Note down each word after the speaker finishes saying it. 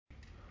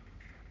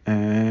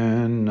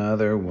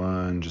another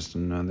one, just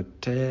another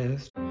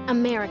test.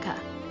 America.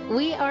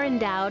 We are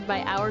endowed by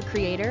our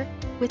Creator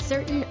with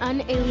certain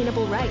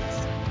unalienable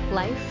rights: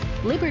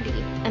 life,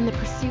 liberty, and the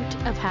pursuit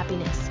of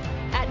happiness.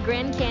 At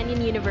Grand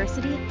Canyon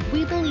University,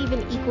 we believe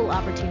in equal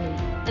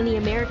opportunity, and the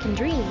American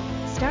dream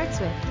starts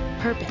with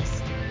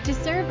purpose. To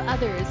serve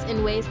others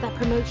in ways that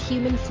promote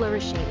human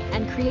flourishing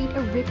and create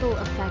a ripple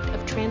effect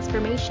of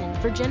transformation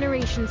for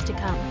generations to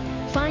come.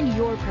 Find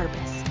your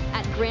purpose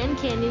at Grand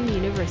Canyon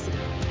University.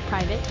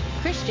 Private,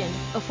 Christian,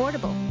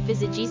 affordable.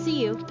 Visit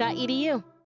gcu.edu.